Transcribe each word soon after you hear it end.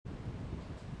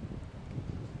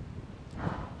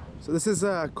So this is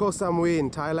Koh Samui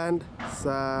in Thailand.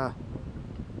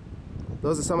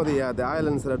 Those are some of the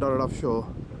islands that are dotted offshore.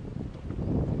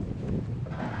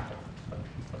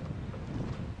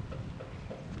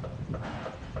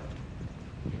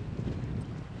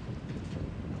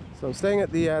 So I'm staying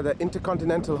at the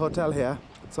Intercontinental Hotel here.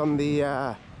 It's on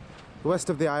the west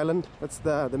of the island. That's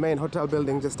the main hotel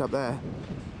building just up there.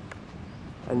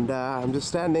 And I'm just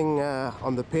standing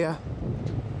on the pier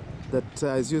that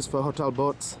is used for hotel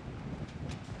boats.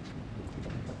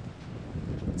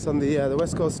 It's on the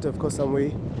west coast of Koh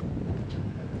Samui.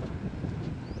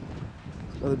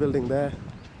 Another building there.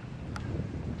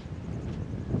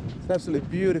 It's an absolutely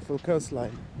beautiful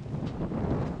coastline.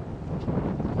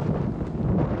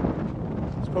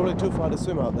 It's probably too far to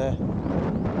swim out there.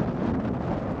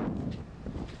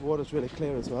 The water's really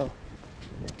clear as well.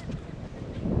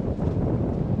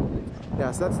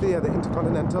 Yeah, so that's the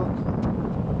Intercontinental.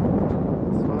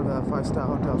 It's one of the 5-star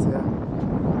hotels here.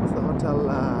 It's the hotel,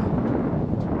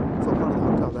 it's all part of the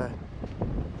hotel there.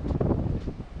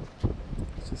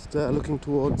 Just looking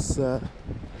towards further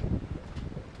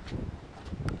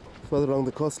along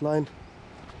the coastline.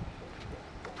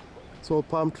 It's all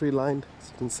palm tree lined, as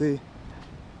you can see.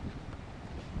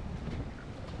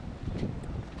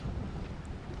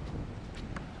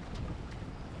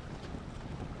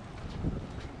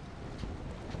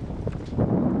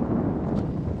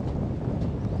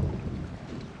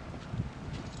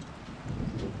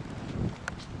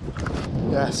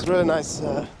 Yeah, it's really nice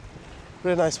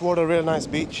water, really nice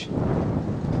beach,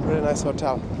 really nice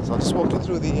hotel. So I'll just walk you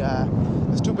through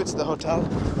there's two bits of the hotel.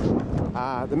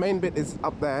 The main bit is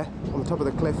up there on the top of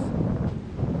the cliff,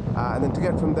 and then to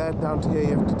get from there down to here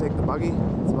you have to take the buggy.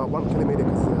 It's about 1 kilometer to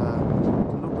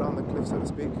loop around the cliff, so to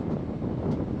speak.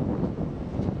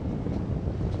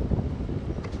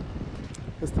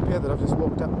 Here's the pier that I've just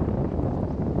walked up.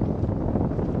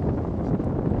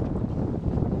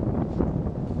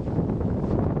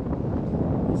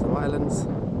 Islands.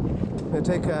 I'm going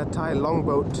to take a Thai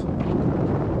longboat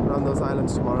around those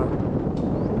islands tomorrow.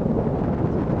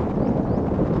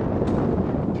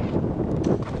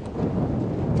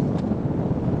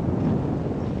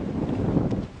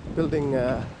 Building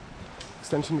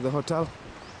extension to the hotel.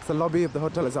 So the lobby of the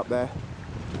hotel is up there.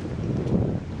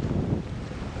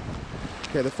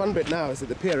 Okay, the fun bit now is at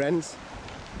the pier ends,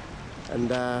 and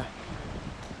you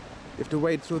have to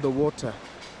wade through the water.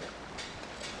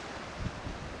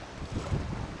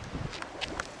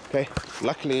 Okay,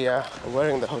 luckily I'm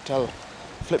wearing the hotel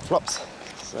flip-flops,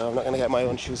 so I'm not going to get my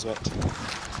own shoes wet.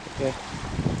 Okay,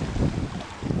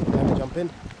 time to jump in.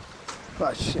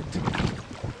 Oh shit.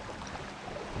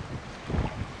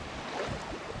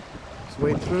 Just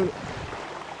wade through.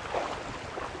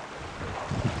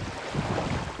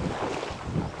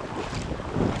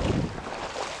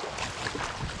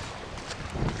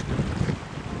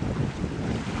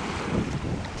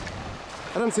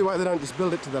 I don't see why they don't just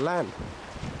build it to the land.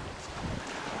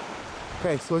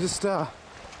 Okay, so we'll just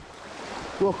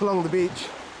walk along the beach.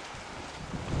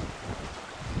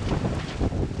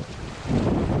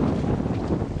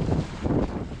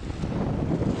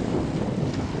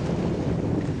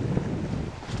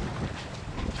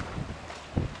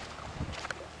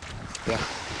 Yeah,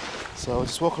 so we'll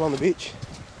just walk along the beach.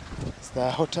 It's the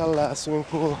hotel swimming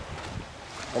pool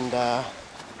and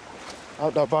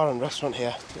outdoor bar and restaurant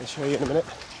here. I'll show you in a minute.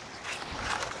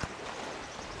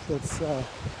 So it's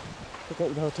look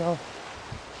at the hotel.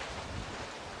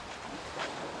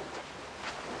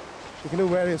 You can do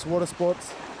various water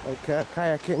sports like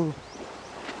kayaking,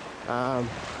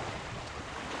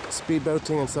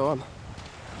 speedboating and so on.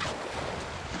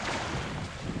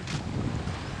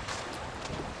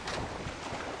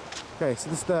 Okay, so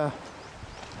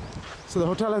the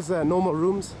hotel has normal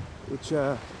rooms, which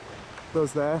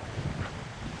those there,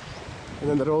 and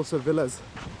then there are also villas.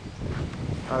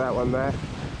 That one there.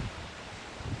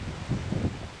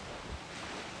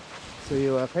 So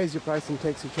you pays your price and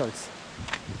takes your choice.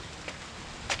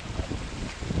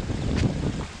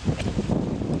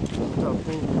 Hotel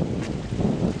pool.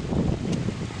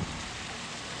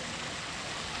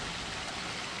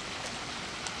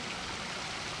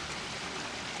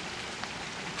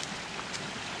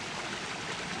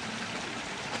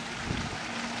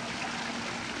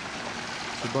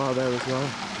 The bar there as well.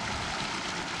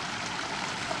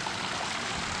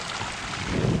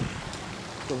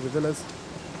 Some of the villas.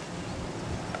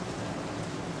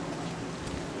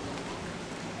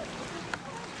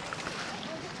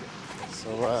 So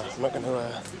I'm not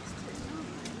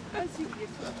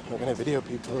going to video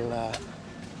people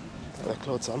with their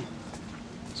clothes on.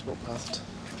 Just walk past.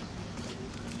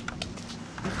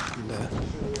 And, yeah.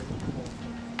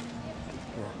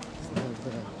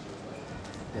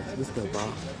 Yes, this is the bar.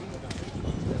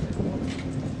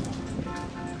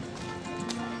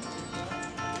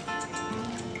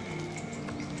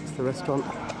 It's the restaurant,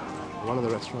 one of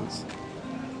the restaurants.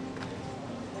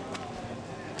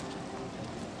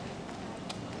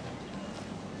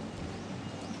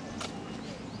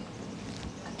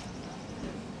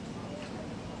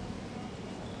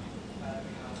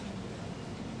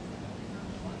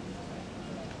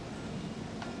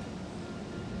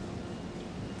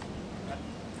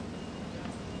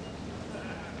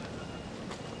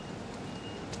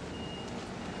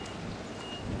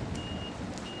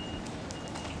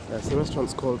 Yes, the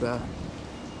restaurant's called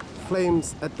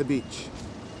Flames at the Beach.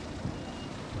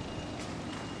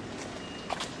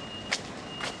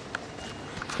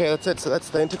 Okay, that's it. So that's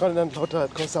the Intercontinental Hotel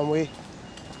at Koh Samui,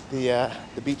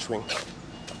 the beach wing.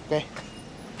 Okay.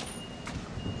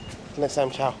 Till next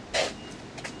time, ciao.